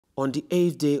On the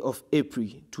 8th day of April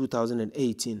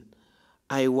 2018,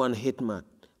 I-1 Hitmat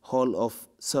Hall of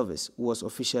Service was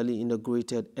officially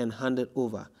inaugurated and handed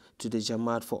over to the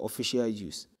Jamaat for official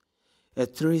use. A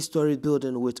 3-story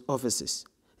building with offices,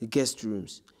 guest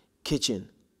rooms, kitchen,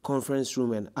 conference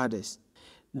room and others.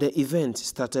 The event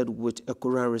started with a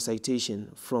Quran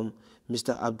recitation from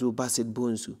Mr. Abdul Basit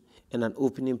Bonsu and an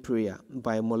opening prayer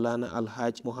by Maulana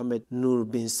Al-Hajj Mohammed Nur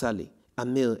bin Salih,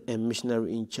 Amir and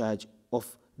missionary in charge of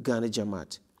Ghana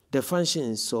Jamaat. The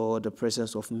function saw the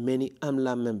presence of many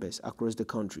AMLA members across the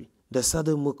country. The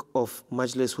Sadr Muk of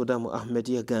Majlis Khuddam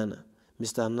Ahmadiyya Ghana,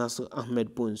 Mr. Nasser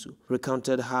Ahmed Bonsu,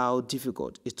 recounted how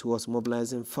difficult it was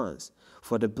mobilizing funds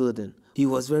for the building. He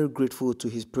was very grateful to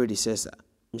his predecessor,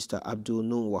 Mr. Abdul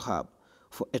Nur Wahab,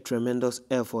 for a tremendous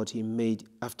effort he made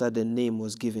after the name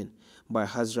was given by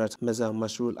Hazrat Mirza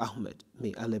Masroor Ahmed,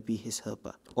 may Allah be his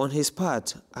helper. On his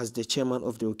part, as the chairman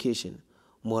of the occasion,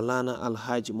 Maulana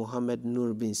Al-Hajj Mohammed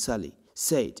Nur bin Salih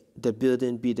said the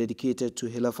building be dedicated to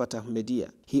Khilafat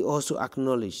Ahmadiyya. He also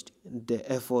acknowledged the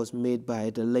efforts made by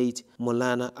the late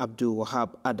Maulana Abdul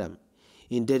Wahab Adam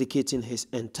in dedicating his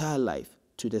entire life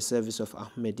to the service of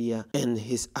Ahmadiyya and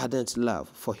his ardent love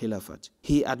for Khilafat.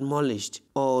 He admonished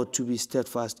all to be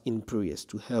steadfast in prayers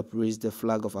to help raise the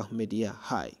flag of Ahmadiyya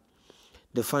high.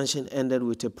 The function ended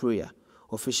with a prayer,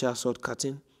 official sword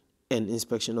cutting, and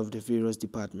inspection of the various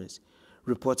departments.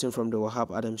 Reporting from the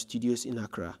Wahab Adam Studios in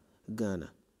Accra,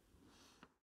 Ghana.